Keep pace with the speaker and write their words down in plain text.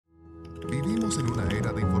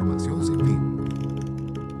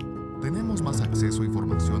tenemos más acceso a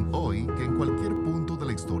información hoy que en cualquier punto de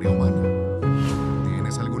la historia humana.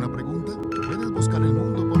 ¿Tienes alguna pregunta? Puedes buscar el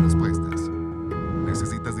mundo por respuestas.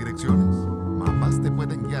 ¿Necesitas direcciones? Mapas te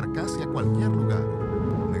pueden guiar casi a cualquier lugar.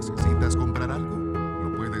 ¿Necesitas comprar algo?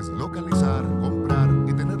 Lo puedes localizar, comprar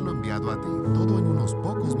y tenerlo enviado a ti, todo en unos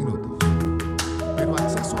pocos minutos. Pero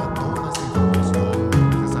acceso a toda esta información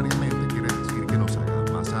no necesariamente quiere decir que nos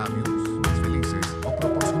haga más sabios, más felices o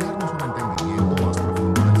proporcionarnos un entendimiento más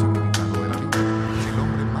profundo del significado de la vida. El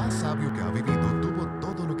hombre más sabio que ha vivido tuvo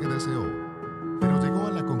todo lo que deseó, pero llegó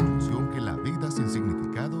a la conclusión que la vida sin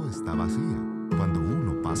significado está vacía. Cuando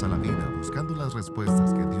uno pasa la vida buscando las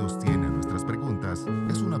respuestas que Dios tiene a nuestras preguntas,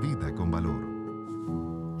 es una vida con valor.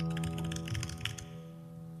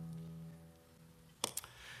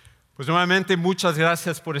 Pues nuevamente muchas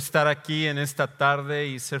gracias por estar aquí en esta tarde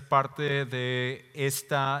y ser parte de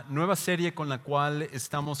esta nueva serie con la cual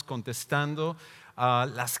estamos contestando a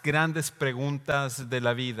las grandes preguntas de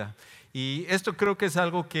la vida. Y esto creo que es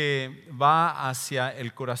algo que va hacia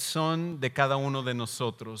el corazón de cada uno de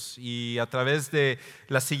nosotros. Y a través de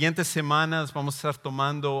las siguientes semanas vamos a estar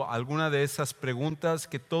tomando alguna de esas preguntas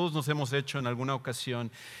que todos nos hemos hecho en alguna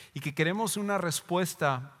ocasión y que queremos una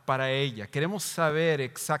respuesta para ella. Queremos saber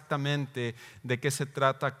exactamente de qué se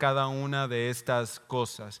trata cada una de estas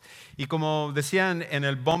cosas. Y como decían en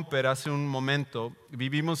el bumper hace un momento,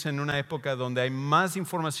 vivimos en una época donde hay más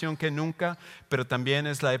información que nunca, pero también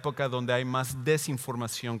es la época donde hay más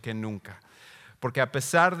desinformación que nunca. Porque a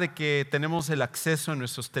pesar de que tenemos el acceso en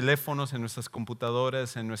nuestros teléfonos, en nuestras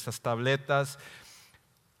computadoras, en nuestras tabletas,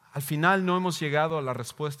 al final no hemos llegado a las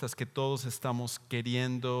respuestas que todos estamos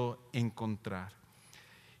queriendo encontrar.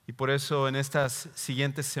 Y por eso en estas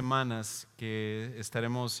siguientes semanas que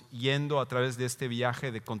estaremos yendo a través de este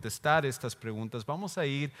viaje de contestar estas preguntas, vamos a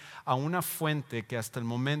ir a una fuente que hasta el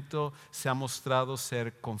momento se ha mostrado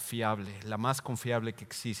ser confiable, la más confiable que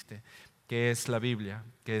existe, que es la Biblia,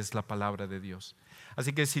 que es la palabra de Dios.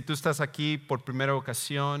 Así que si tú estás aquí por primera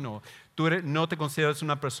ocasión o tú no te consideras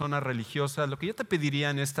una persona religiosa, lo que yo te pediría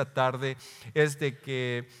en esta tarde es de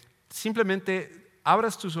que simplemente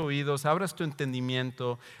abras tus oídos, abras tu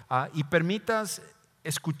entendimiento y permitas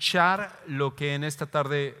escuchar lo que en esta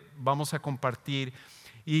tarde vamos a compartir.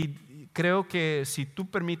 Y creo que si tú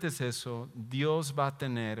permites eso, Dios va a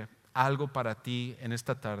tener algo para ti en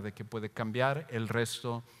esta tarde que puede cambiar el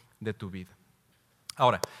resto de tu vida.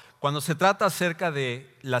 Ahora, cuando se trata acerca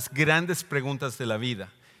de las grandes preguntas de la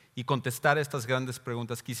vida y contestar estas grandes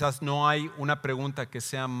preguntas, quizás no hay una pregunta que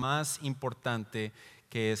sea más importante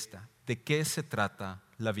que esta. ¿De qué se trata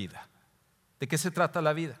la vida? ¿De qué se trata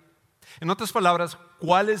la vida? En otras palabras,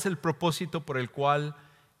 ¿cuál es el propósito por el cual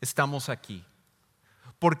estamos aquí?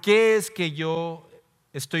 ¿Por qué es que yo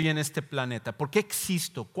estoy en este planeta? ¿Por qué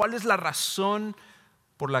existo? ¿Cuál es la razón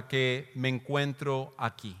por la que me encuentro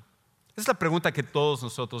aquí? Es la pregunta que todos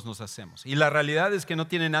nosotros nos hacemos. Y la realidad es que no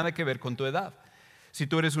tiene nada que ver con tu edad. Si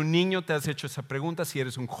tú eres un niño, te has hecho esa pregunta. Si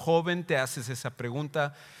eres un joven, te haces esa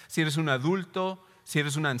pregunta. Si eres un adulto, si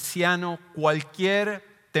eres un anciano, cualquier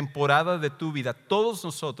temporada de tu vida, todos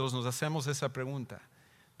nosotros nos hacemos esa pregunta.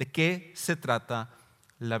 ¿De qué se trata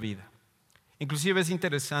la vida? Inclusive es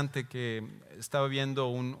interesante que estaba viendo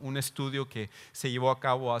un estudio que se llevó a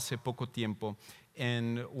cabo hace poco tiempo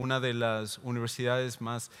en una de las universidades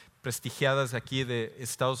más prestigiadas de aquí de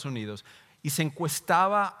Estados Unidos y se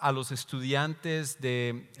encuestaba a los estudiantes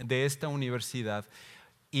de esta universidad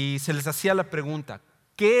y se les hacía la pregunta: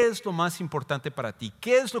 ¿qué es lo más importante para ti?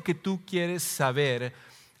 ¿Qué es lo que tú quieres saber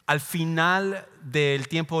al final del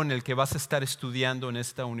tiempo en el que vas a estar estudiando en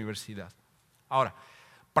esta universidad? Ahora,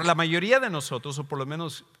 para la mayoría de nosotros, o por lo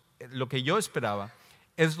menos lo que yo esperaba,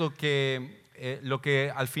 es lo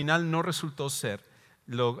que al final no resultó ser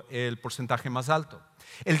el porcentaje más alto.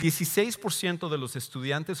 El 16% de los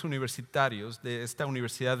estudiantes universitarios de esta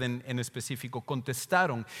universidad en específico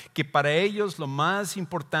contestaron que para ellos lo más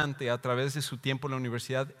importante a través de su tiempo en la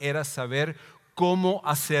universidad era saber cómo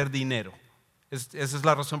hacer dinero. Esa es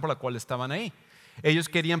la razón por la cual estaban ahí. Ellos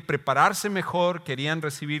querían prepararse mejor, querían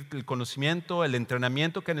recibir el conocimiento, el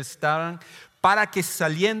entrenamiento que necesitaban para que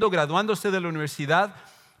saliendo, graduándose de la universidad,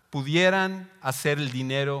 pudieran hacer el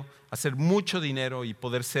dinero, hacer mucho dinero y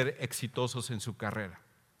poder ser exitosos en su carrera.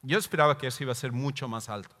 Yo esperaba que eso iba a ser mucho más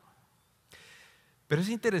alto. Pero es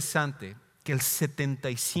interesante que el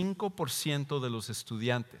 75% de los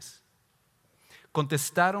estudiantes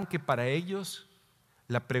contestaron que para ellos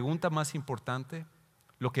la pregunta más importante,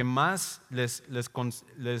 lo que más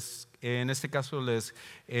en este caso les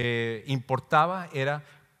importaba era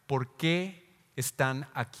 ¿por qué están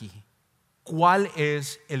aquí? ¿Cuál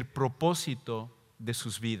es el propósito de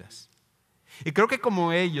sus vidas? Y creo que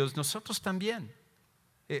como ellos, nosotros también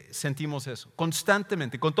sentimos eso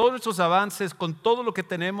constantemente. Con todos nuestros avances, con todo lo que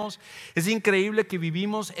tenemos, es increíble que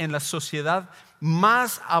vivimos en la sociedad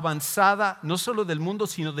más avanzada, no solo del mundo,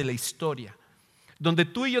 sino de la historia, donde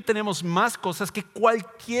tú y yo tenemos más cosas que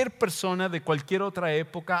cualquier persona de cualquier otra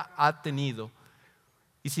época ha tenido.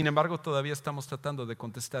 Y sin embargo todavía estamos tratando de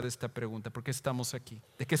contestar esta pregunta: ¿por qué estamos aquí?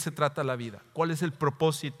 ¿De qué se trata la vida? ¿Cuál es el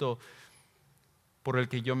propósito por el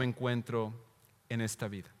que yo me encuentro en esta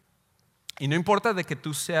vida? Y no importa de que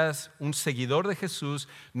tú seas un seguidor de Jesús,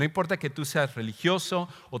 no importa que tú seas religioso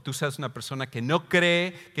o tú seas una persona que no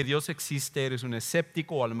cree que Dios existe, eres un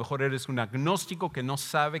escéptico o a lo mejor eres un agnóstico que no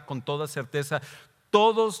sabe con toda certeza,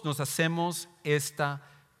 todos nos hacemos esta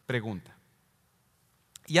pregunta.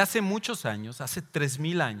 Y hace muchos años, hace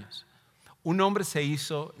 3000 años, un hombre se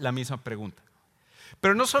hizo la misma pregunta.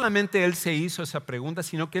 Pero no solamente él se hizo esa pregunta,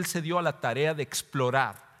 sino que él se dio a la tarea de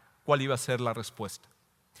explorar cuál iba a ser la respuesta.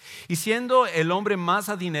 Y siendo el hombre más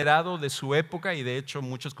adinerado de su época, y de hecho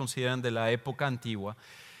muchos consideran de la época antigua,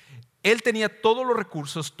 él tenía todos los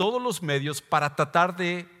recursos, todos los medios para tratar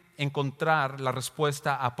de encontrar la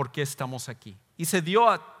respuesta a por qué estamos aquí. Y se dio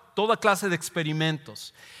a toda clase de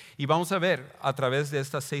experimentos. Y vamos a ver a través de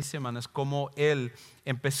estas 6 semanas cómo él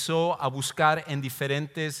empezó a buscar en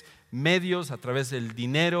diferentes medios, a través del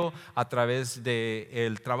dinero, a través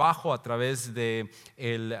del trabajo, a través del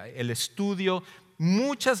estudio,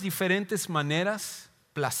 muchas diferentes maneras,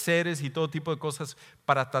 placeres y todo tipo de cosas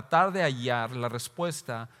para tratar de hallar la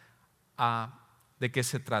respuesta a de qué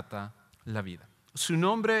se trata la vida. Su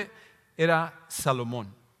nombre era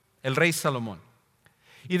Salomón, el rey Salomón.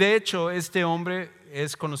 Y de hecho este hombre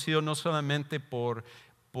es conocido no solamente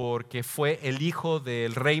porque fue el hijo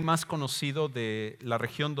del rey más conocido de la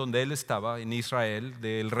región donde él estaba, en Israel,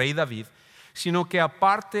 del rey David, sino que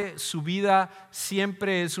aparte su vida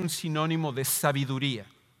siempre es un sinónimo de sabiduría.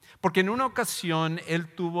 Porque en una ocasión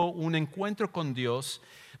él tuvo un encuentro con Dios,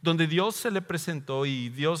 donde Dios se le presentó y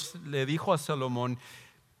Dios le dijo a Salomón: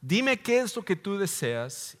 dime qué es lo que tú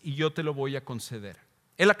deseas y yo te lo voy a conceder.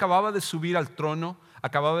 Él acababa de subir al trono,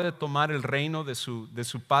 acababa de tomar el reino de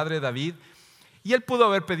su padre David, y él pudo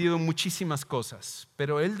haber pedido muchísimas cosas,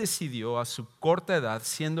 pero él decidió a su corta edad,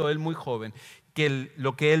 siendo él muy joven, que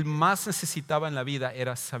lo que él más necesitaba en la vida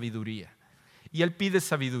era sabiduría. Y él pide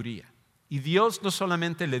sabiduría. Y Dios no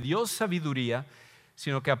solamente le dio sabiduría,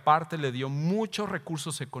 sino que aparte le dio muchos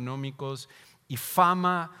recursos económicos y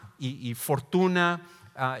fama y fortuna.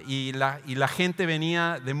 Y la gente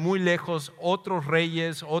venía de muy lejos, otros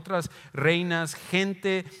reyes, otras reinas,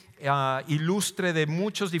 gente ilustre de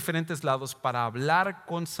muchos diferentes lados para hablar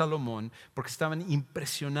con Salomón, porque estaban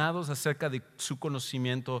impresionados acerca de su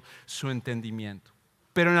conocimiento, su entendimiento.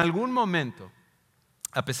 Pero en algún momento,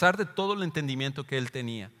 a pesar de todo el entendimiento que él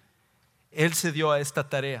tenía, él se dio a esta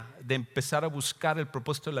tarea de empezar a buscar el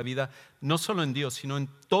propósito de la vida, no solo en Dios, sino en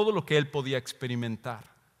todo lo que él podía experimentar.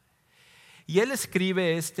 Y él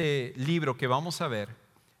escribe este libro que vamos a ver,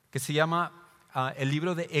 que se llama el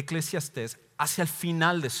libro de Eclesiastés, hacia el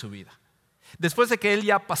final de su vida. Después de que él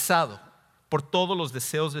ya ha pasado por todos los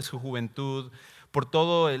deseos de su juventud, por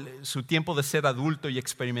todo su tiempo de ser adulto y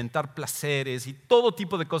experimentar placeres y todo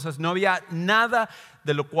tipo de cosas, no había nada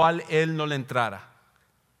de lo cual él no le entrara.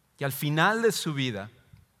 Y al final de su vida,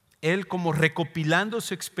 él, como recopilando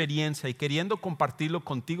su experiencia y queriendo compartirlo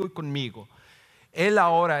contigo y conmigo, él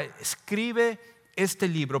ahora escribe este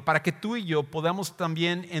libro para que tú y yo podamos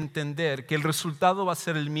también entender que el resultado va a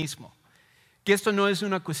ser el mismo. Que esto no es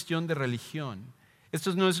una cuestión de religión,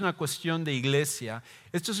 esto no es una cuestión de iglesia,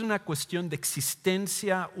 esto es una cuestión de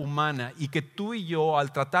existencia humana, y que tú y yo,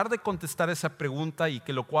 al tratar de contestar esa pregunta, y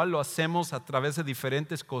que lo cual lo hacemos a través de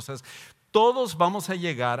diferentes cosas, todos vamos a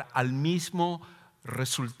llegar al mismo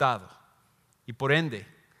resultado. Y por ende,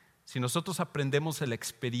 si nosotros aprendemos de la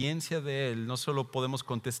experiencia de él, no solo podemos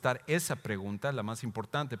contestar esa pregunta, la más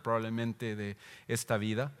importante probablemente de esta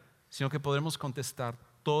vida, sino que podremos contestar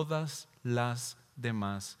todas las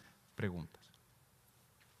demás preguntas.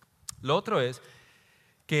 Lo otro es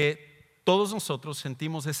que todos nosotros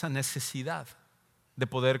sentimos esa necesidad de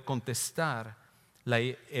poder contestar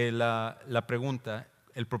la pregunta,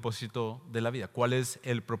 el propósito de la vida. ¿Cuál es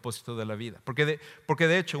el propósito de la vida? Porque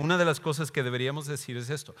de hecho, una de las cosas que deberíamos decir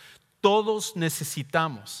es esto: todos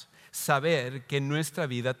necesitamos saber que nuestra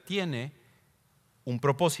vida tiene un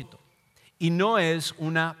propósito y no es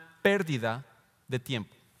una pérdida de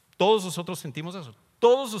tiempo. Todos nosotros sentimos eso.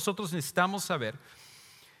 Todos nosotros necesitamos saber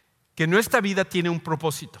que nuestra vida tiene un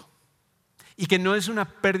propósito y que no es una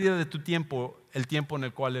pérdida de tu tiempo, el tiempo en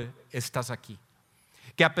el cual estás aquí.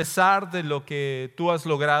 Que a pesar de lo que tú has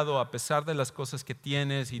logrado, a pesar de las cosas que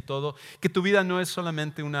tienes y todo, que tu vida no es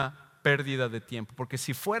solamente una pérdida de tiempo. Porque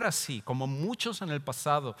si fuera así, como muchos en el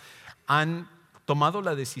pasado han tomado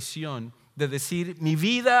la decisión de decir, mi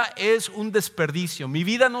vida es un desperdicio, mi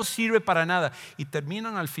vida no sirve para nada, y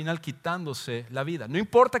terminan al final quitándose la vida. No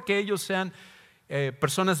importa que ellos sean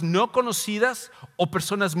personas no conocidas o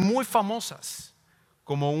personas muy famosas,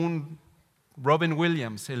 como un Robin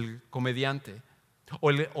Williams, el comediante,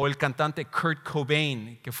 o el cantante Kurt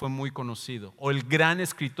Cobain, que fue muy conocido, o el gran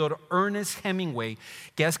escritor Ernest Hemingway,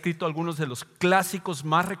 que ha escrito algunos de los clásicos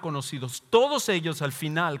más reconocidos. Todos ellos al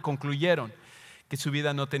final concluyeron que su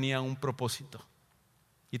vida no tenía un propósito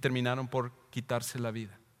y terminaron por quitarse la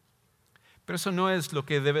vida. Pero eso no es lo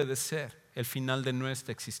que debe de ser el final de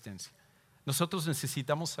nuestra existencia. Nosotros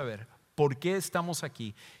necesitamos saber por qué estamos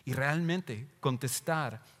aquí y realmente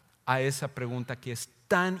contestar a esa pregunta que es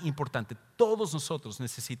tan importante. Todos nosotros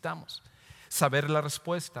necesitamos saber la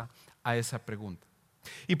respuesta a esa pregunta.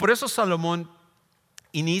 Y por eso Salomón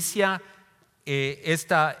inicia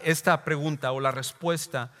esta pregunta o la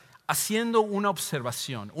respuesta haciendo una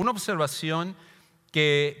observación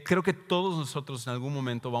que creo que todos nosotros en algún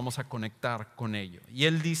momento vamos a conectar con ello. Y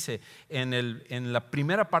él dice en la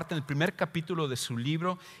primera parte, en el primer capítulo de su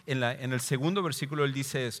libro, en el segundo versículo, él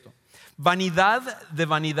dice esto: vanidad de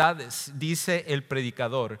vanidades, dice el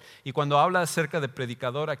predicador. Y cuando habla acerca de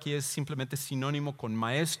predicador, aquí es simplemente sinónimo con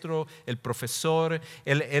maestro, el profesor.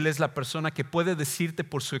 Él es la persona que puede decirte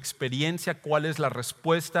por su experiencia cuál es la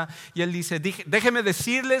respuesta. Y él dice, déjeme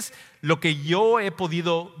decirles lo que yo he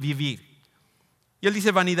podido vivir. Y él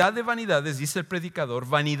dice, vanidad de vanidades, dice el predicador,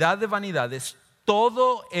 vanidad de vanidades,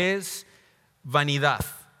 todo es vanidad.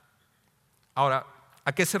 Ahora,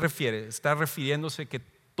 ¿a qué se refiere? ¿Está refiriéndose que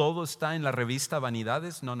todo está en la revista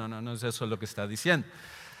Vanidades? No es eso lo que está diciendo.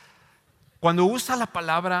 Cuando usa la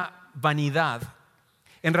palabra vanidad,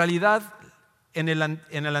 en realidad en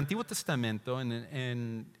el Antiguo Testamento,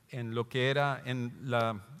 en lo que era en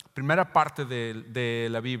la primera parte de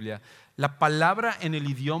la Biblia, la palabra en el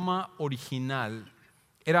idioma original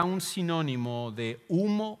era un sinónimo de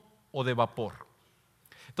humo o de vapor.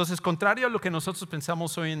 Entonces, contrario a lo que nosotros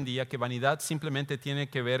pensamos hoy en día, que vanidad simplemente tiene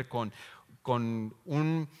que ver con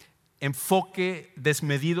un enfoque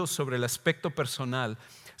desmedido sobre el aspecto personal,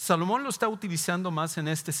 Salomón lo está utilizando más en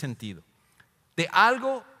este sentido, de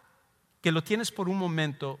algo que lo tienes por un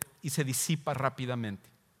momento y se disipa rápidamente,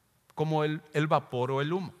 como el vapor o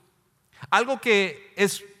el humo. Algo que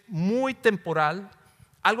es muy temporal,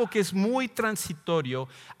 algo que es muy transitorio,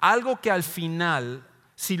 algo que al final,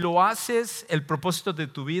 si lo haces el propósito de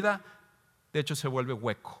tu vida, de hecho se vuelve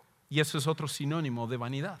hueco. Y eso es otro sinónimo de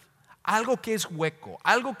vanidad. Algo que es hueco,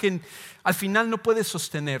 algo que al final no puedes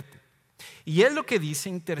sostenerte. Y él lo que dice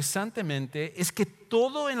interesantemente es que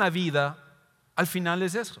todo en la vida al final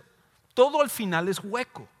es eso. Todo al final es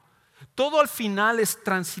hueco. Todo al final es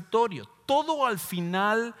transitorio. Todo al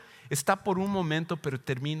final está por un momento, pero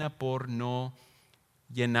termina por no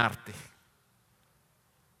llenarte.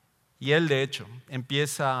 Y él, de hecho,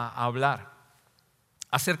 empieza a hablar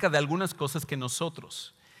acerca de algunas cosas que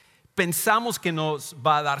nosotros pensamos que nos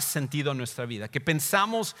va a dar sentido a nuestra vida, que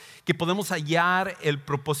pensamos que podemos hallar el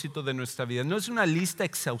propósito de nuestra vida. No es una lista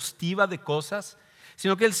exhaustiva de cosas,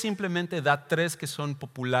 sino que él simplemente da 3 que son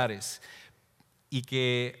populares y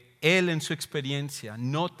que él en su experiencia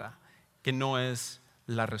nota que no es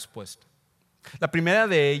la respuesta. La primera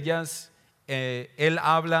de ellas, él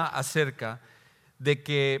habla acerca de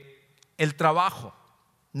que el trabajo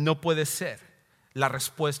no puede ser la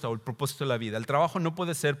respuesta o el propósito de la vida. El trabajo no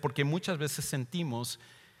puede ser porque muchas veces sentimos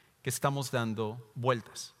que estamos dando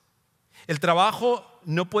vueltas. El trabajo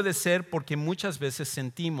no puede ser porque muchas veces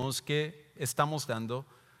sentimos que estamos dando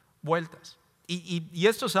vueltas. Y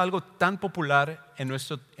esto es algo tan popular en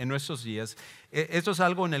nuestros días. Esto es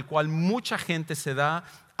algo en el cual mucha gente se da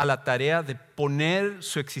a la tarea de poner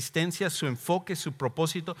su existencia, su enfoque, su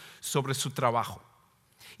propósito sobre su trabajo.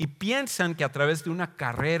 Y piensan que a través de una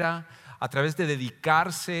carrera, a través de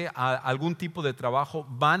dedicarse a algún tipo de trabajo,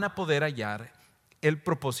 van a poder hallar el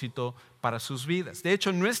propósito para sus vidas. De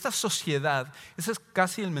hecho, en nuestra sociedad, ese es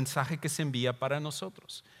casi el mensaje que se envía para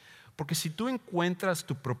nosotros. Porque si tú encuentras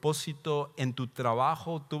tu propósito en tu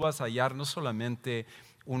trabajo, tú vas a hallar no solamente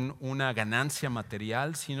una ganancia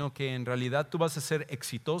material, sino que en realidad tú vas a ser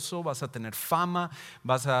exitoso, vas a tener fama,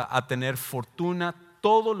 vas a tener fortuna,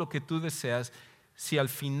 todo lo que tú deseas, si al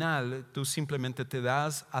final tú simplemente te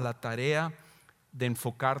das a la tarea de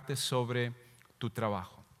enfocarte sobre tu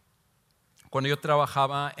trabajo. Cuando yo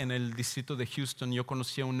trabajaba en el distrito de Houston, yo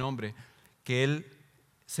conocí a un hombre que él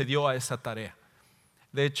se dio a esa tarea.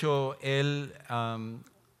 De hecho, él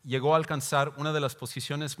llegó a alcanzar una de las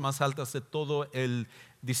posiciones más altas de todo el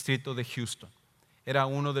distrito de Houston. Era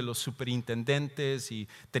uno de los superintendentes y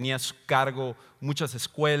tenía a su cargo muchas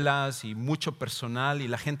escuelas y mucho personal, y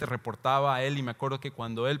la gente reportaba a él, y me acuerdo que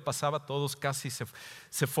cuando él pasaba todos casi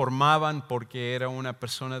se formaban, porque era una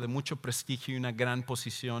persona de mucho prestigio y una gran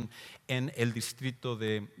posición en el distrito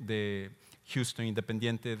de Houston,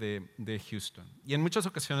 independiente de Houston. Y en muchas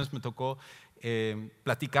ocasiones me tocó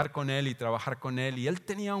platicar con él y trabajar con él, y él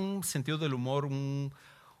tenía un sentido del humor un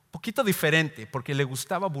poquito diferente, porque le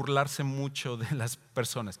gustaba burlarse mucho de las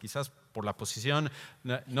personas, quizás por la posición,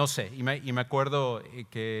 no sé. Y me acuerdo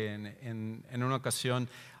que en una ocasión,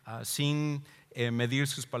 sin medir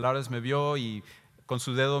sus palabras, me vio y con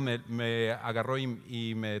su dedo me agarró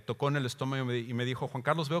y me tocó en el estómago y me dijo: Juan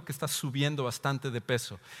Carlos, veo que estás subiendo bastante de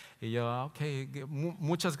peso. Y yo, ok,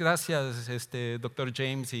 muchas gracias, doctor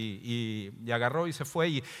James, y agarró y se fue,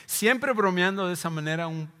 y siempre bromeando de esa manera,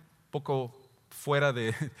 un poco fuera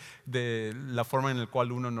de la forma en la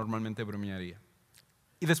cual uno normalmente bromearía.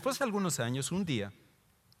 Y después de algunos años, un día,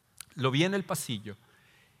 lo vi en el pasillo,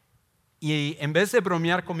 y en vez de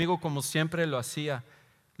bromear conmigo como siempre lo hacía,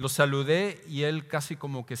 lo saludé y él casi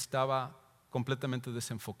como que estaba completamente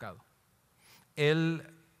desenfocado. Él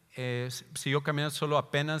siguió caminando, solo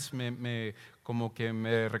apenas como que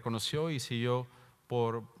me reconoció y siguió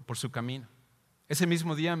por su camino. Ese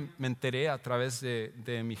mismo día me enteré a través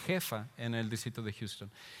de mi jefa en el distrito de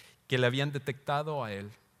Houston que le habían detectado a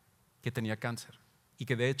él que tenía cáncer, y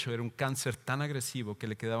que de hecho era un cáncer tan agresivo que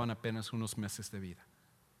le quedaban apenas unos meses de vida.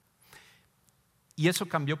 Y eso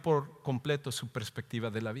cambió por completo su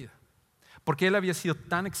perspectiva de la vida, porque él había sido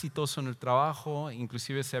tan exitoso en el trabajo,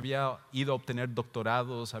 inclusive se había ido a obtener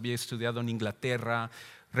doctorados, había estudiado en Inglaterra,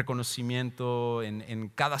 reconocimiento en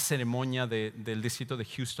cada ceremonia del distrito de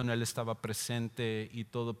Houston, él estaba presente y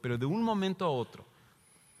todo, pero de un momento a otro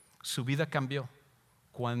su vida cambió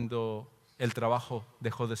cuando el trabajo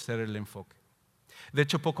dejó de ser el enfoque. De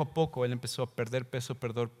hecho, poco a poco él empezó a perder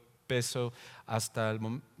peso hasta el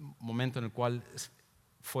momento en el cual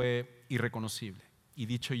fue irreconocible. Y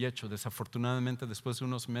dicho y hecho, desafortunadamente después de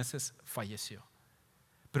unos meses falleció.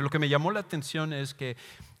 Pero lo que me llamó la atención es que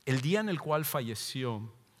el día en el cual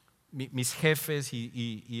falleció, mis jefes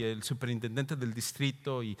y el superintendente del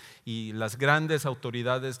distrito y las grandes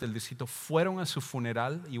autoridades del distrito fueron a su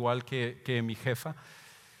funeral, igual que mi jefa.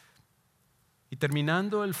 Y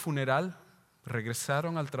terminando el funeral,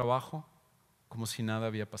 regresaron al trabajo como si nada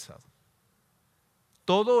había pasado.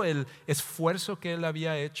 Todo el esfuerzo que él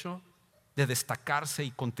había hecho de destacarse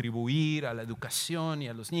y contribuir a la educación y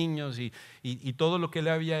a los niños y todo lo que él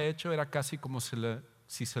había hecho era casi como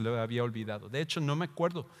si se le había olvidado. De hecho, no me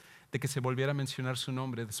acuerdo de que se volviera a mencionar su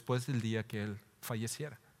nombre después del día que él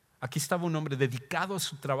falleciera. Aquí estaba un hombre dedicado a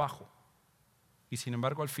su trabajo, y sin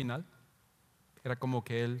embargo al final era como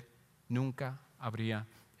que él nunca habría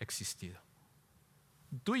existido.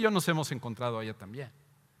 Tú y yo nos hemos encontrado allá también,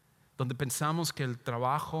 donde pensamos que el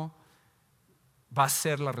trabajo va a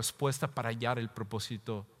ser la respuesta para hallar el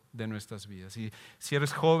propósito de nuestras vidas. Y si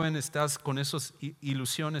eres joven, estás con esas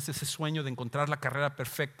ilusiones, ese sueño de encontrar la carrera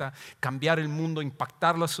perfecta, cambiar el mundo,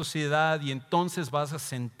 impactar la sociedad, y entonces vas a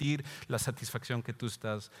sentir la satisfacción que tú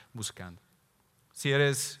estás buscando. Si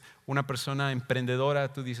eres una persona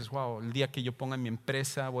emprendedora, tú dices: wow, el día que yo ponga mi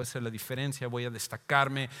empresa voy a hacer la diferencia, voy a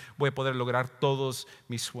destacarme, voy a poder lograr todos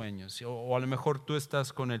mis sueños. O a lo mejor tú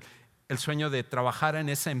estás con el sueño de trabajar en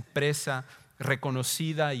esa empresa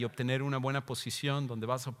reconocida y obtener una buena posición donde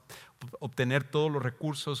vas a obtener todos los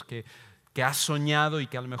recursos que has soñado y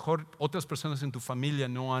que a lo mejor otras personas en tu familia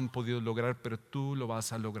no han podido lograr, pero tú lo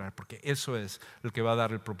vas a lograr, porque eso es lo que va a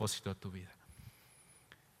dar el propósito a tu vida.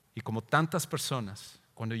 Y como tantas personas,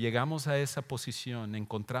 cuando llegamos a esa posición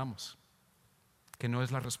encontramos que no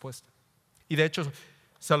es la respuesta. Y de hecho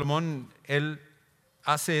Salomón, él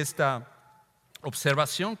hace esta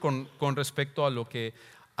observación con respecto a lo que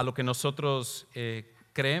nosotros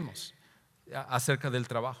creemos acerca del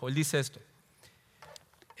trabajo. Él dice esto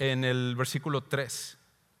en el versículo 3: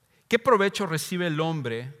 ¿qué provecho recibe el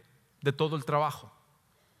hombre de todo el trabajo?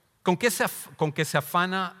 ¿Con qué se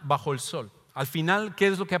afana bajo el sol? Al final, ¿qué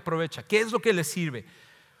es lo que aprovecha? ¿Qué es lo que le sirve?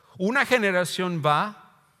 Una generación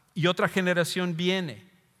va y otra generación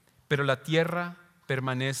viene, pero la tierra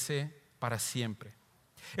permanece para siempre.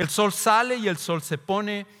 El sol sale y el sol se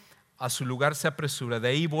pone, a su lugar se apresura, de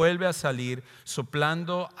ahí vuelve a salir,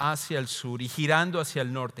 soplando hacia el sur y girando hacia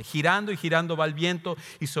el norte. Girando y girando va el viento,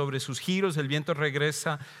 y sobre sus giros el viento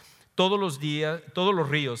regresa. Todos los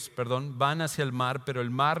ríos van hacia el mar, pero el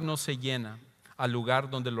mar no se llena al lugar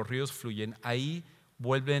donde los ríos fluyen. Ahí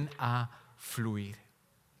vuelven a fluir.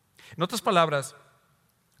 En otras palabras,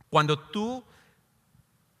 cuando tú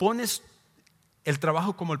pones el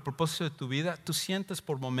trabajo como el propósito de tu vida, tú sientes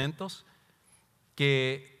por momentos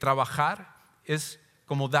que trabajar es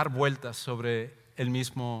como dar vueltas sobre el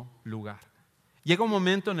mismo lugar. Llega un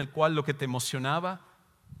momento en el cual lo que te emocionaba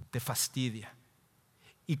te fastidia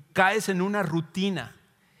y caes en una rutina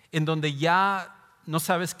en donde ya no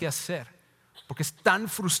sabes qué hacer, porque es tan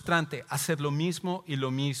frustrante hacer lo mismo y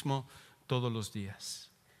lo mismo todos los días.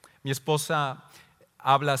 Mi esposa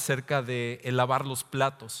habla acerca de el lavar los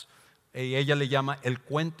platos y ella le llama el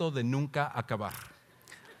cuento de nunca acabar.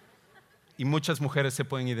 Y muchas mujeres se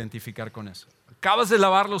pueden identificar con eso. Acabas de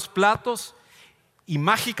lavar los platos y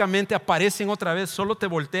mágicamente aparecen otra vez, solo te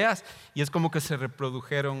volteas y es como que se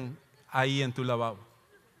reprodujeron ahí en tu lavabo.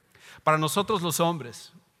 Para nosotros los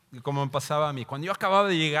hombres, como me pasaba a mí, cuando yo acababa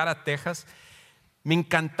de llegar a Texas, me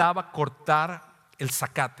encantaba cortar el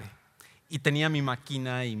zacate. Y tenía mi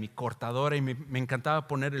máquina y mi cortadora y me encantaba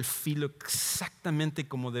poner el filo exactamente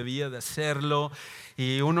como debía de hacerlo.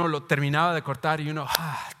 Y uno lo terminaba de cortar y uno,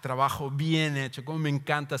 trabajo bien hecho, cómo me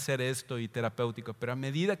encanta hacer esto y terapéutico. Pero a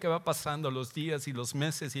medida que va pasando los días y los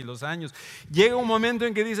meses y los años, llega un momento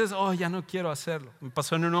en que dices, ya no quiero hacerlo. Me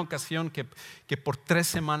pasó en una ocasión que por 3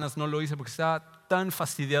 semanas no lo hice porque estaba tan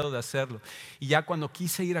fastidiado de hacerlo. Y ya cuando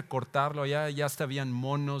quise ir a cortarlo, ya hasta habían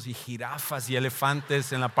monos y jirafas y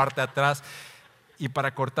elefantes en la parte de atrás. Y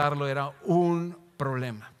para cortarlo era un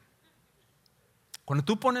problema. Cuando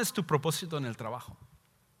tú pones tu propósito en el trabajo,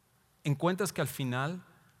 encuentras que al final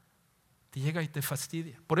te llega y te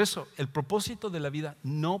fastidia. Por eso el propósito de la vida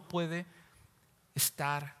no puede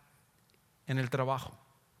estar en el trabajo.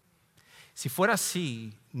 Si fuera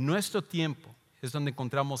así, nuestro tiempo es donde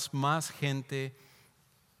encontramos más gente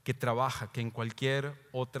que trabaja que en cualquier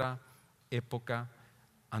otra época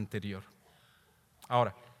anterior.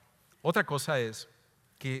 Ahora, otra cosa es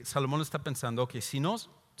que Salomón está pensando que si no es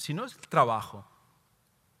el trabajo,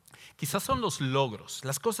 quizás son los logros,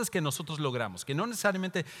 las cosas que nosotros logramos, que no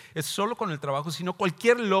necesariamente es solo con el trabajo, sino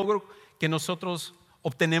cualquier logro que nosotros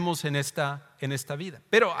obtenemos en esta vida.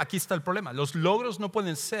 Pero aquí está el problema, los logros no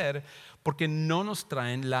pueden ser porque no nos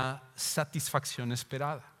traen la satisfacción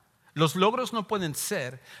esperada. Los logros no pueden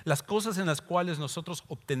ser las cosas en las cuales nosotros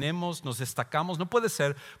obtenemos, nos destacamos, no puede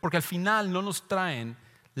ser porque al final no nos traen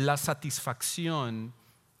la satisfacción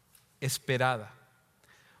esperada.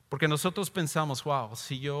 Porque nosotros pensamos,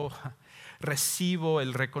 si yo recibo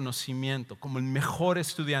el reconocimiento como el mejor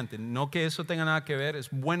estudiante, no que eso tenga nada que ver, es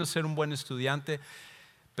bueno ser un buen estudiante,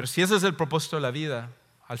 pero si ese es el propósito de la vida,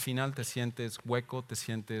 al final te sientes hueco, te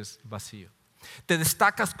sientes vacío. Te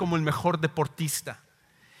destacas como el mejor deportista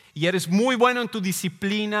y eres muy bueno en tu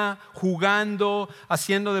disciplina, jugando,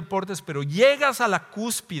 haciendo deportes, pero llegas a la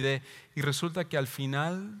cúspide y resulta que al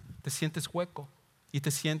final te sientes hueco y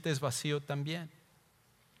te sientes vacío también.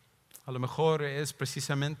 A lo mejor es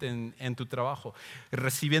precisamente en tu trabajo,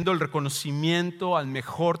 recibiendo el reconocimiento al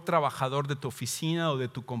mejor trabajador de tu oficina o de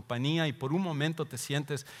tu compañía y por un momento te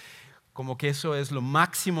sientes como que eso es lo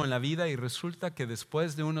máximo en la vida y resulta que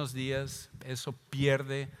después de unos días eso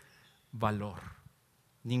pierde valor.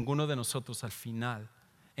 Ninguno de nosotros al final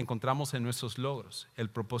encontramos en nuestros logros el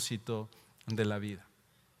propósito de la vida.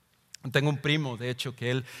 Tengo un primo, de hecho, que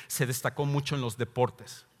él se destacó mucho en los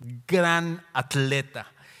deportes, gran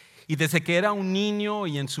atleta. Y desde que era un niño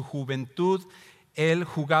y en su juventud, él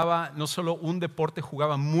jugaba no solo un deporte,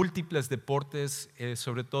 jugaba múltiples deportes,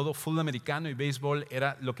 sobre todo fútbol americano y béisbol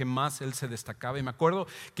era lo que más él se destacaba. Y me acuerdo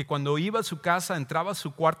que cuando iba a su casa, entraba a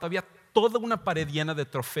su cuarto, había toda una pared llena de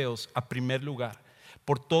trofeos a primer lugar,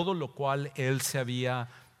 por todo lo cual él se había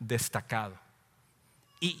destacado.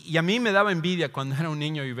 Y a mí me daba envidia cuando era un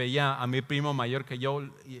niño y veía a mi primo mayor que yo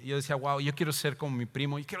decía, yo quiero ser como mi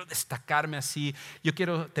primo, yo quiero destacarme así, yo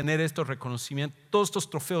quiero tener estos reconocimientos, todos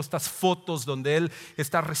estos trofeos, estas fotos donde él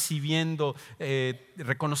está recibiendo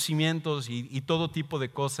reconocimientos y todo tipo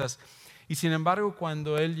de cosas. Y sin embargo,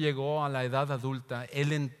 cuando él llegó a la edad adulta,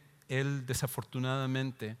 él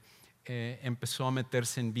desafortunadamente empezó a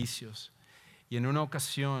meterse en vicios. Y en una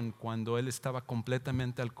ocasión, cuando él estaba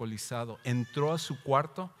completamente alcoholizado, entró a su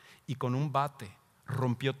cuarto y con un bate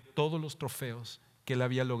rompió todos los trofeos que él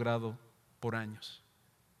había logrado por años.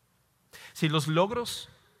 Si los logros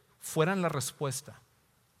fueran la respuesta,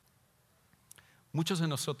 muchos de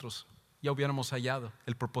nosotros ya hubiéramos hallado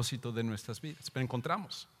el propósito de nuestras vidas, pero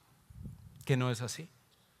encontramos que no es así.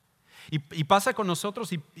 Y pasa con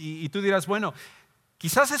nosotros y tú dirás, bueno,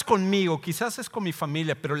 quizás es conmigo, quizás es con mi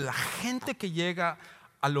familia, pero la gente que llega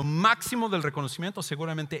a lo máximo del reconocimiento,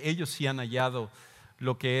 seguramente ellos sí han hallado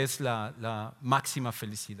lo que es la máxima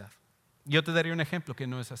felicidad. Yo te daría un ejemplo que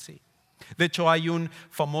no es así. De hecho, hay un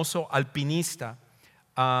famoso alpinista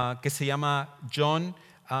que se llama John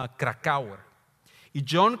Krakauer. Y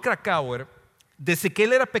John Krakauer, desde que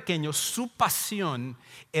él era pequeño, su pasión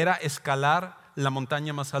era escalar la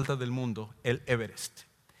montaña más alta del mundo, el Everest.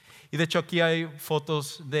 Y de hecho aquí hay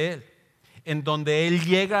fotos de él, en donde él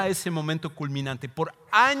llega a ese momento culminante, por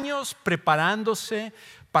años preparándose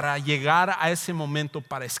para llegar a ese momento,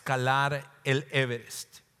 para escalar el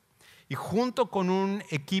Everest. Y junto con un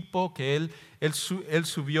equipo que él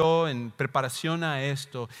subió en preparación a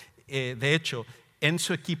esto, de hecho, en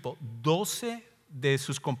su equipo, 12 de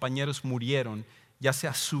sus compañeros murieron, ya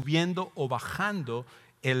sea subiendo o bajando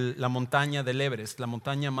la montaña del Everest, la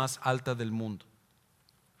montaña más alta del mundo.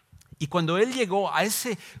 Y cuando él llegó a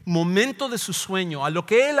ese momento de su sueño, a lo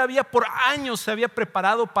que él por años se había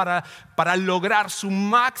preparado para lograr su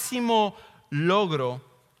máximo logro,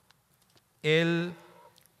 él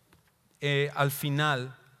al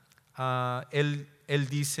final, él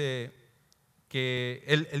dice que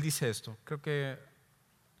él dice esto. Creo que,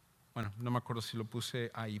 bueno, no me acuerdo si lo puse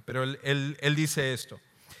ahí, pero él dice esto: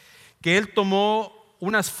 que él tomó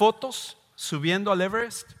unas fotos subiendo al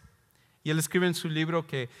Everest, y él escribe en su libro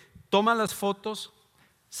que toma las fotos,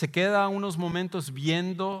 se queda unos momentos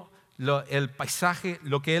viendo el paisaje,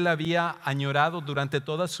 lo que él había añorado durante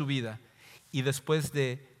toda su vida, y después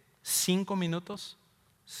de 5 minutos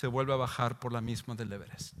se vuelve a bajar por la misma del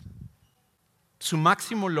Everest. Su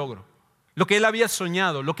máximo logro, lo que él había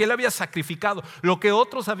soñado, lo que él había sacrificado, lo que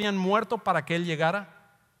otros habían muerto para que él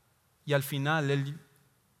llegara, y al final él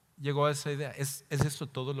llegó a esa idea. ¿Es esto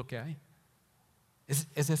todo lo que hay?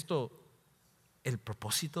 ¿Es esto el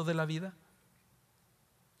propósito de la vida?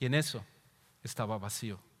 Y en eso estaba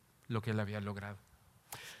vacío lo que él había logrado.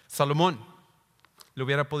 Salomón le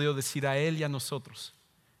hubiera podido decir a él y a nosotros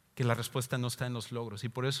que la respuesta no está en los logros, y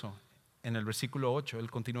por eso en el versículo 8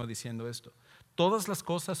 él continúa diciendo esto: todas las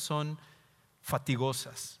cosas son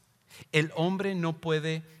fatigosas, el hombre no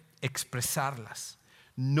puede expresarlas,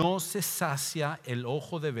 no se sacia el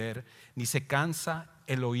ojo de ver, ni se cansa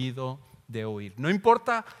el oído de oír. No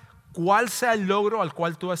importa cuál sea el logro al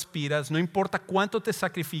cual tú aspiras, no importa cuánto te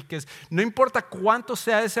sacrifiques, no importa cuánto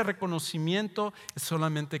sea ese reconocimiento, es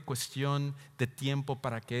solamente cuestión de tiempo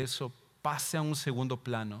para que eso pase a un segundo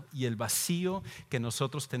plano y el vacío que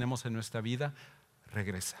nosotros tenemos en nuestra vida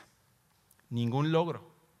regresa. Ningún logro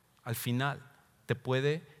al final te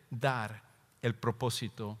puede dar el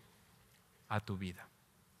propósito a tu vida.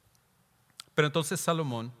 Pero entonces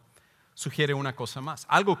Salomón sugiere una cosa más,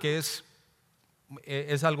 algo que es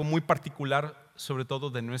algo muy particular, sobre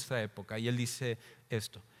todo de nuestra época, y él dice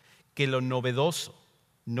esto: que lo novedoso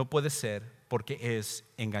no puede ser porque es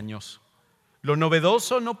engañoso. Lo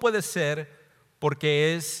novedoso no puede ser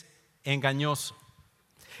porque es engañoso.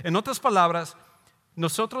 En otras palabras,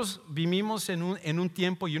 nosotros vivimos en un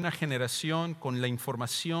tiempo y una generación con la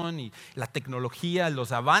información y la tecnología,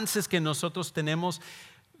 los avances que nosotros tenemos,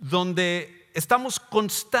 donde estamos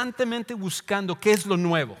constantemente buscando qué es lo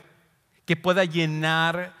nuevo que pueda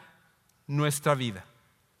llenar nuestra vida.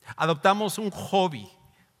 Adoptamos un hobby,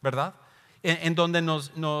 ¿verdad? En donde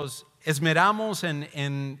nos esmeramos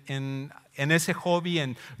en ese hobby,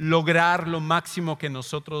 en lograr lo máximo que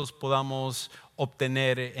nosotros podamos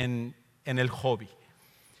obtener en el hobby.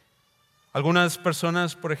 Algunas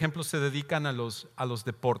personas, por ejemplo, se dedican a los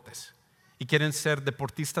deportes y quieren ser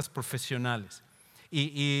deportistas profesionales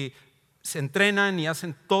y se entrenan y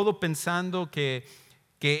hacen todo pensando que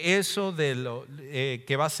eso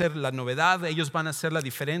que va a ser la novedad, ellos van a hacer la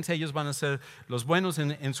diferencia, ellos van a ser los buenos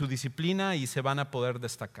en su disciplina y se van a poder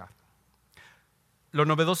destacar. Lo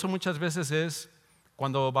novedoso muchas veces es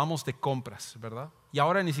cuando vamos de compras, ¿verdad? Y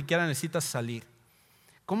ahora ni siquiera necesitas salir.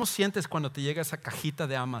 ¿Cómo sientes cuando te llega esa cajita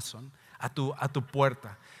de Amazon a tu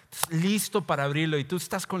puerta? Listo para abrirlo y tú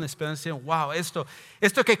estás con la esperanza de, wow, esto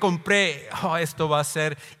que compré, esto va a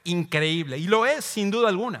ser increíble. Y lo es, sin duda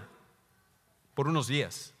alguna, por unos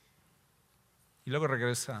días. Y luego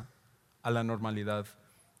regresa a la normalidad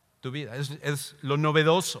tu vida. Es lo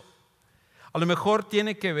novedoso. A lo mejor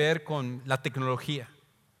tiene que ver con la tecnología.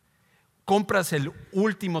 Compras el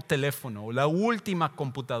último teléfono o la última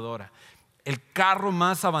computadora, el carro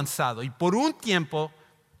más avanzado, y por un tiempo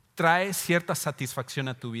trae cierta satisfacción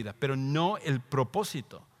a tu vida, pero no el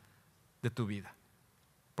propósito de tu vida.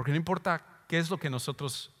 Porque no importa qué es lo que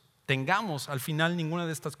nosotros tengamos, al final ninguna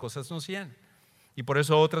de estas cosas nos llena. Y por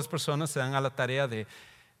eso otras personas se dan a la tarea de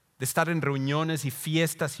estar en reuniones y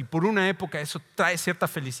fiestas, y por una época eso trae cierta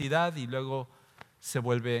felicidad y luego se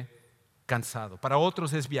vuelve cansado. Para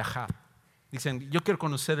otros es viajar. Dicen, yo quiero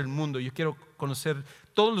conocer el mundo, yo quiero conocer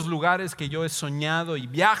todos los lugares que yo he soñado, y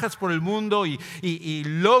viajas por el mundo y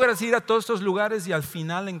logras ir a todos estos lugares y al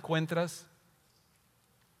final encuentras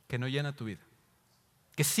que no llena tu vida.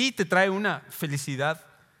 Que sí te trae una felicidad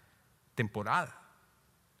temporal,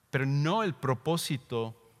 pero no el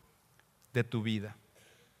propósito de tu vida.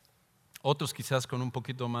 Otros quizás con un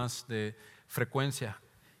poquito más de frecuencia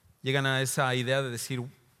llegan a esa idea de decir,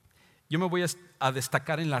 yo me voy a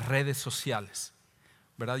destacar en las redes sociales,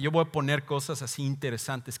 ¿verdad? Yo voy a poner cosas así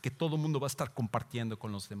interesantes que todo el mundo va a estar compartiendo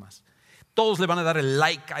con los demás. Todos le van a dar el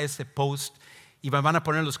like a ese post y me van a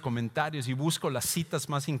poner los comentarios, y busco las citas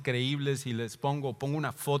más increíbles y les pongo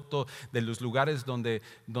una foto de los lugares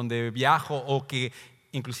donde viajo, o que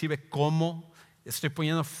inclusive como. Estoy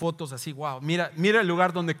poniendo fotos así, wow, mira el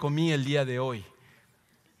lugar donde comí el día de hoy.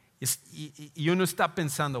 Y uno está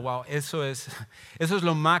pensando, wow, eso es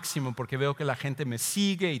lo máximo, porque veo que la gente me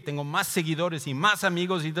sigue y tengo más seguidores y más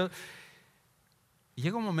amigos y todo. Y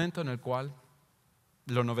llega un momento en el cual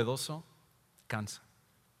lo novedoso cansa.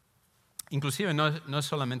 Inclusive no es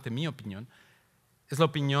solamente mi opinión, es la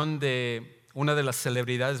opinión de una de las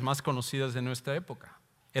celebridades más conocidas de nuestra época,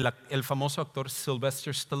 el famoso actor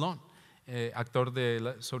Sylvester Stallone, actor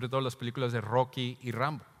de sobre todo las películas de Rocky y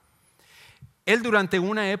Rambo. Él durante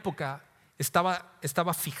una época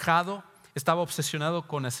estaba fijado, estaba obsesionado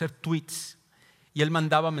con hacer tweets, y él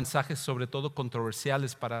mandaba mensajes sobre todo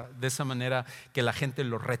controversiales para de esa manera que la gente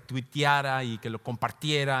lo retuiteara y que lo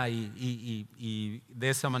compartiera y de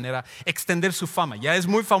esa manera extender su fama. Ya es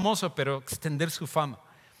muy famoso, pero extender su fama.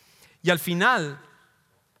 Y al final,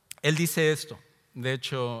 él dice esto. De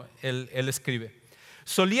hecho, él escribe: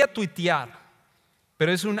 solía tuitear,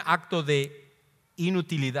 pero es un acto de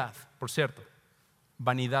inutilidad. Por cierto,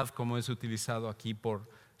 vanidad, como es utilizado aquí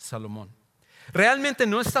por Salomón. Realmente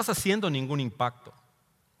no estás haciendo ningún impacto.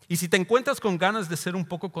 Y si te encuentras con ganas de ser un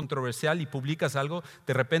poco controversial y publicas algo,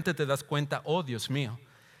 de repente te das cuenta, oh Dios mío,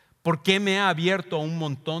 ¿por qué me ha abierto a un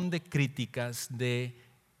montón de críticas de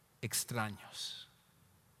extraños?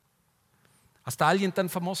 Hasta alguien tan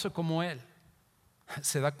famoso como él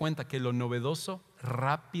se da cuenta que lo novedoso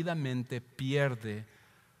rápidamente pierde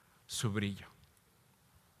su brillo.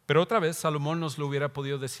 Pero otra vez Salomón nos lo hubiera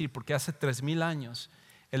podido decir, porque hace 3000 años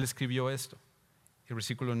él escribió esto, el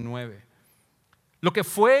versículo 9. Lo que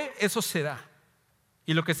fue, eso será,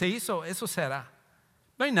 y lo que se hizo, eso se hará.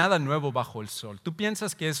 No hay nada nuevo bajo el sol. ¿Tú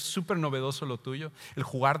piensas que es súper novedoso lo tuyo? El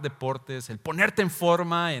jugar deportes, el ponerte en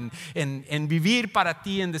forma, en vivir para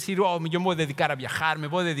ti, en decir, oh, yo me voy a dedicar a viajar, me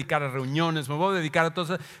voy a dedicar a reuniones, me voy a dedicar a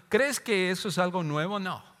todo eso. ¿Crees que eso es algo nuevo?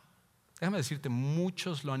 No. Déjame decirte,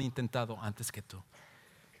 muchos lo han intentado antes que tú.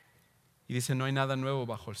 Y dice, no hay nada nuevo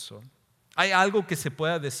bajo el sol. ¿Hay algo que se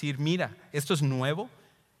pueda decir, mira, esto es nuevo?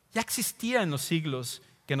 Ya existía en los siglos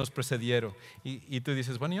que nos precedieron. Y tú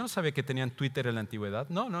dices, bueno, yo no sabía que tenían Twitter en la antigüedad.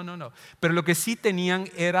 No. Pero lo que sí tenían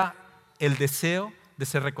era el deseo de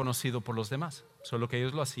ser reconocido por los demás. Solo que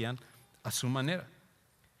ellos lo hacían a su manera.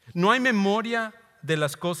 No hay memoria de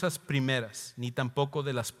las cosas primeras, ni tampoco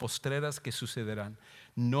de las postreras que sucederán.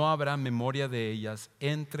 No habrá memoria de ellas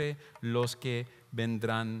entre los que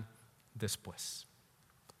vendrán después.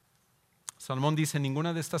 Salomón dice,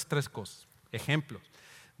 ninguna de estas tres cosas, ejemplos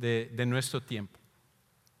de nuestro tiempo,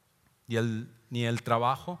 ni el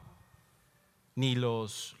trabajo, ni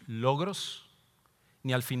los logros,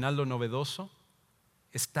 ni al final lo novedoso,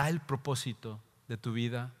 está el propósito de tu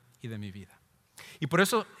vida y de mi vida. Y por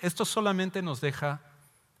eso esto solamente nos deja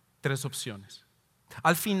tres opciones.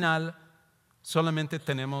 Al final solamente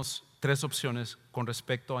tenemos tres opciones con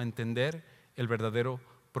respecto a entender el verdadero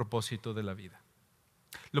propósito de la vida.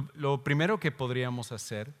 Lo primero que podríamos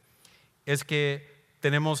hacer es que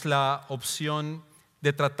tenemos la opción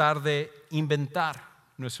de tratar de inventar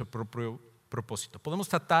nuestro propio propósito. Podemos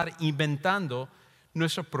tratar inventando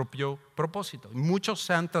nuestro propio propósito. Muchos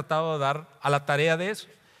se han tratado de dar a la tarea de eso,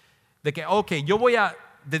 de que, ok, yo voy a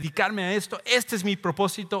dedicarme a esto, este es mi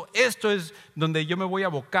propósito, esto es donde yo me voy a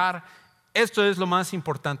abocar, esto es lo más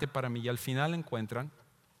importante para mí. Y al final encuentran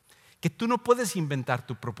que tú no puedes inventar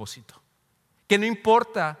tu propósito, que no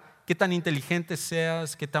importa qué tan inteligente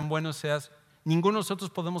seas, qué tan bueno seas, ninguno de nosotros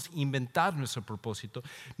podemos inventar nuestro propósito.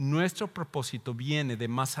 Nuestro propósito viene de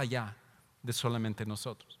más allá de solamente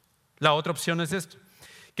nosotros. La otra opción es esto,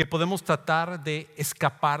 que podemos tratar de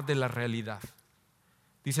escapar de la realidad.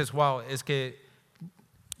 Dices, wow, es que,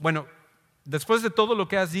 bueno, después de todo lo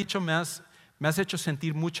que has dicho, me has hecho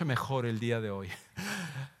sentir mucho mejor el día de hoy.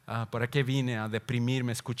 ¿Para qué vine a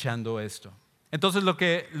deprimirme escuchando esto? Entonces lo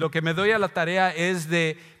que me doy a la tarea es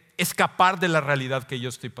de escapar de la realidad que yo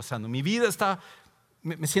estoy pasando. Mi vida está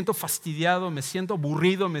me siento fastidiado, me siento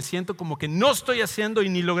aburrido, me siento como que no estoy haciendo y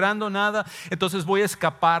ni logrando nada, entonces voy a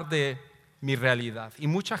escapar de mi realidad. Y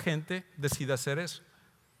mucha gente decide hacer eso.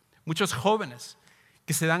 Muchos jóvenes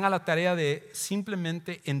que se dan a la tarea de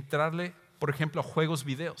simplemente entrarle, por ejemplo, a juegos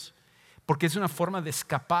videos, porque es una forma de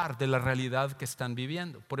escapar de la realidad que están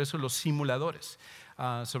viviendo. Por eso los simuladores,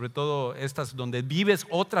 sobre todo estas donde vives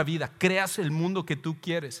otra vida, creas el mundo que tú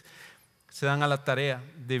quieres, se dan a la tarea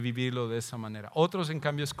de vivirlo de esa manera. Otros, en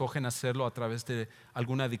cambio, escogen hacerlo a través de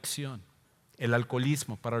alguna adicción, el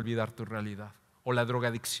alcoholismo para olvidar tu realidad, o la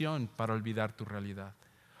drogadicción para olvidar tu realidad,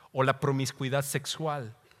 o la promiscuidad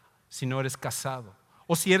sexual si no eres casado.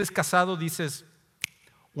 O si eres casado, dices,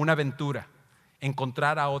 una aventura,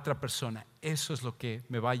 encontrar a otra persona. Eso es lo que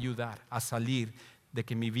me va a ayudar a salir de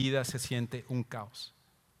que mi vida se siente un caos.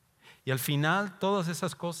 Y al final, todas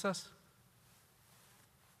esas cosas,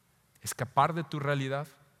 escapar de tu realidad,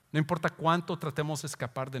 no importa cuánto tratemos de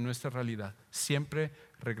escapar de nuestra realidad, siempre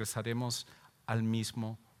regresaremos al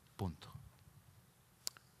mismo punto.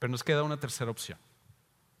 Pero nos queda una tercera opción.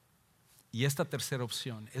 Y esta tercera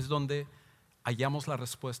opción es donde hallamos la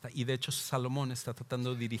respuesta, y de hecho Salomón está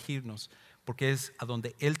tratando de dirigirnos, porque es a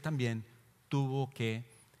donde él también tuvo que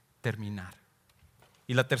terminar.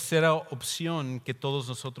 Y la tercera opción que todos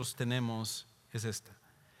nosotros tenemos es esta: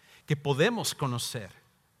 que podemos conocer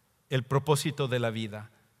el propósito de la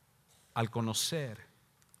vida al conocer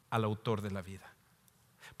al autor de la vida.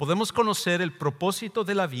 Podemos conocer el propósito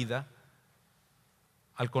de la vida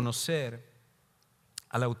al conocer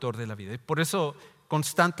al autor de la vida. Y por eso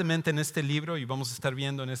constantemente en este libro, y vamos a estar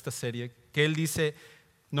viendo en esta serie, que él dice,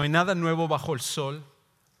 no hay nada nuevo bajo el sol,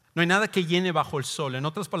 no hay nada que llene bajo el sol. En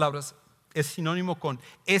otras palabras, es sinónimo con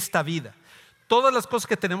esta vida. Todas las cosas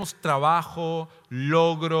que tenemos, trabajo,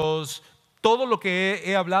 logros, todo lo que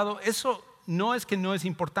he hablado, eso no es que no es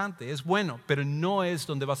importante, es bueno, pero no es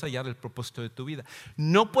donde vas a hallar el propósito de tu vida.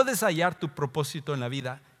 No puedes hallar tu propósito en la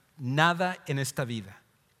vida, nada en esta vida,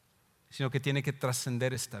 sino que tiene que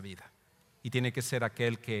trascender esta vida. Y tiene que ser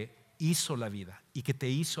aquel que hizo la vida y que te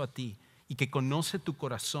hizo a ti y que conoce tu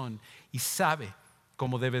corazón y sabe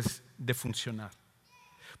cómo debes de funcionar.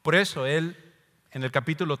 Por eso él en el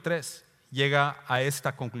capítulo 3 llega a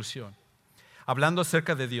esta conclusión, hablando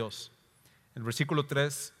acerca de Dios. En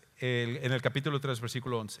el capítulo 3,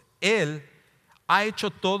 versículo 11. Él ha hecho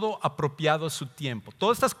todo apropiado a su tiempo.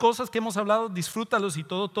 Todas estas cosas que hemos hablado, disfrútalos y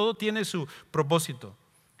todo tiene su propósito.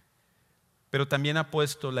 Pero también ha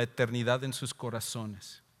puesto la eternidad en sus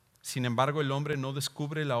corazones. Sin embargo, el hombre no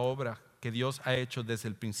descubre la obra que Dios ha hecho desde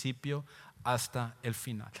el principio hasta el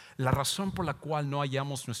final. La razón por la cual no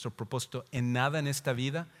hallamos nuestro propósito en nada en esta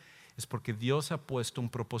vida es porque Dios ha puesto un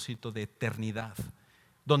propósito de eternidad,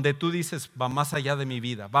 donde tú dices, va más allá de mi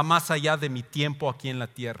vida, va más allá de mi tiempo aquí en la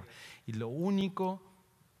tierra. Y lo único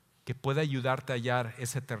que puede ayudarte a hallar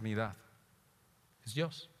esa eternidad es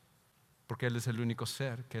Dios, porque Él es el único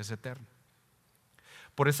ser que es eterno.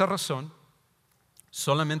 Por esa razón,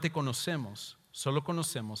 solo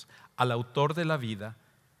conocemos al autor de la vida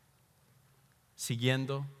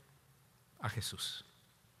siguiendo a Jesús.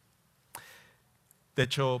 De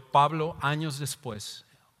hecho, Pablo, años después,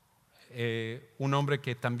 un hombre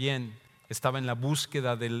que también estaba en la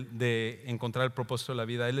búsqueda de encontrar el propósito de la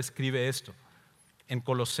vida, él escribe esto en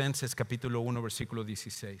Colosenses capítulo 1, versículo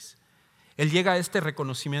 16. Él llega a este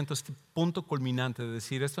reconocimiento, a este punto culminante de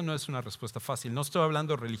decir, esto no es una respuesta fácil. No estoy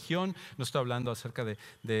hablando de religión, no estoy hablando acerca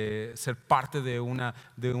de ser parte de una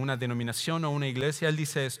denominación o una iglesia. Él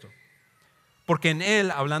dice esto: porque en Él,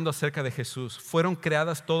 hablando acerca de Jesús, fueron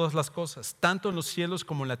creadas todas las cosas, tanto en los cielos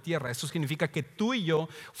como en la tierra. Eso significa que tú y yo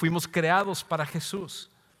fuimos creados para Jesús.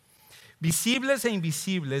 Visibles e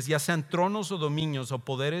invisibles, ya sean tronos o dominios o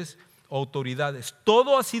poderes o autoridades,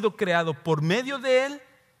 todo ha sido creado por medio de Él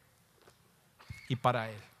y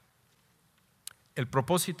para Él. El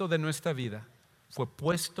propósito de nuestra vida fue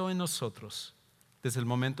puesto en nosotros desde el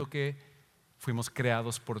momento que fuimos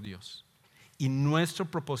creados por Dios. Y nuestro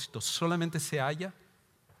propósito solamente se halla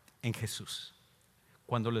en Jesús,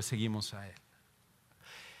 cuando le seguimos a Él.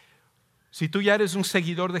 Si tú ya eres un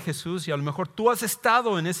seguidor de Jesús y a lo mejor tú has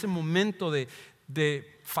estado en ese momento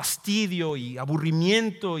de fastidio y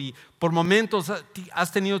aburrimiento y por momentos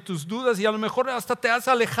has tenido tus dudas y a lo mejor hasta te has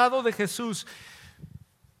alejado de Jesús,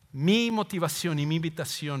 mi motivación y mi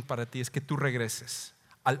invitación para ti es que tú regreses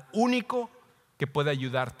al único que puede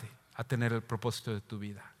ayudarte a tener el propósito de tu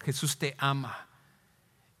vida. Jesús te ama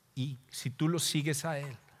y si tú lo sigues a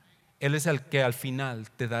Él, Él es el que al final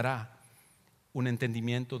te dará un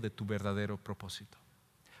entendimiento de tu verdadero propósito.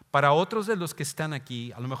 Para otros de los que están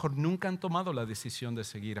aquí, a lo mejor nunca han tomado la decisión de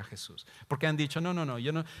seguir a Jesús, porque han dicho, no,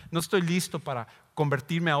 yo no estoy listo para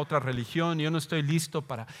convertirme a otra religión, yo no estoy listo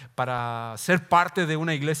para ser parte de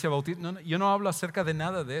una iglesia bautista. No, yo no hablo acerca de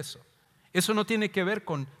nada de eso. Eso no tiene que ver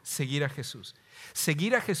con seguir a Jesús.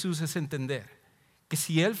 Seguir a Jesús es entender que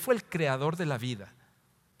si Él fue el creador de la vida,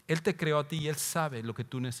 Él te creó a ti y Él sabe lo que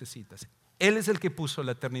tú necesitas. Él es el que puso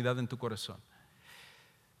la eternidad en tu corazón.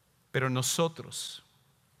 Pero nosotros,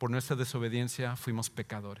 por nuestra desobediencia, fuimos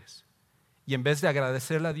pecadores. Y en vez de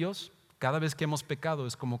agradecerle a Dios, cada vez que hemos pecado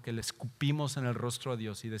es como que le escupimos en el rostro a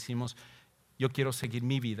Dios y decimos, yo quiero seguir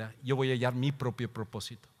mi vida, yo voy a hallar mi propio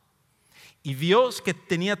propósito. Y Dios, que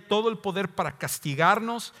tenía todo el poder para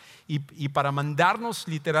castigarnos y para mandarnos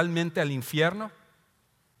literalmente al infierno,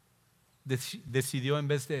 decidió en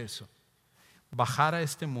vez de eso bajar a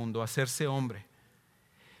este mundo, hacerse hombre,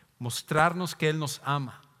 mostrarnos que Él nos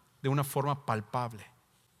ama de una forma palpable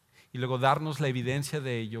y luego darnos la evidencia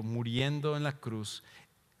de ello, muriendo en la cruz,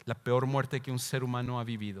 la peor muerte que un ser humano ha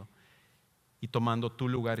vivido, y tomando tu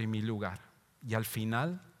lugar y mi lugar, y al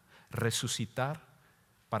final resucitar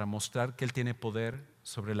para mostrar que Él tiene poder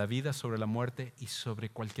sobre la vida, sobre la muerte y sobre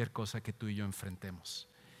cualquier cosa que tú y yo enfrentemos.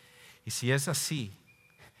 Y si es así,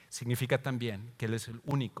 significa también que Él es el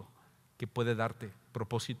único que puede darte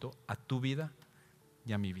propósito a tu vida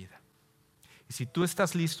y a mi vida. Y si tú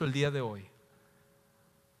estás listo el día de hoy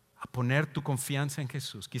a poner tu confianza en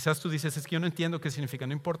Jesús, quizás tú dices, es que yo no entiendo qué significa,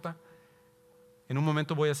 no importa. En un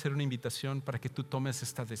momento voy a hacer una invitación para que tú tomes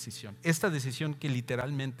esta decisión que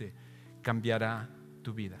literalmente cambiará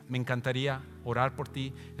tu vida. Me encantaría orar por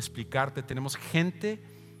ti, explicarte. Tenemos gente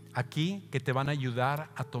aquí que te van a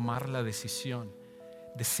ayudar a tomar la decisión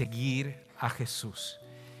de seguir a Jesús.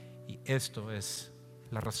 Y esto es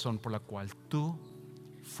la razón por la cual tú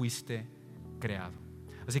fuiste creado.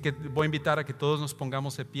 Así que voy a invitar a que todos nos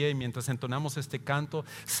pongamos de pie y mientras entonamos este canto,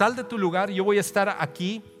 sal de tu lugar. Yo voy a estar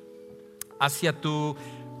aquí hacia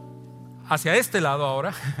este lado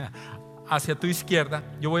ahora, hacia tu izquierda.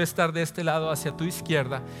 Yo voy a estar de este lado hacia tu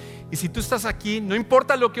izquierda. Y si tú estás aquí, no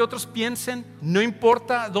importa lo que otros piensen, no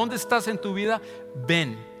importa dónde estás en tu vida,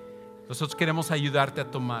 ven. Nosotros queremos ayudarte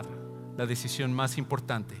a tomar la decisión más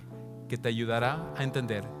importante que te ayudará a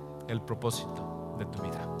entender el propósito de tu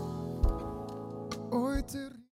vida.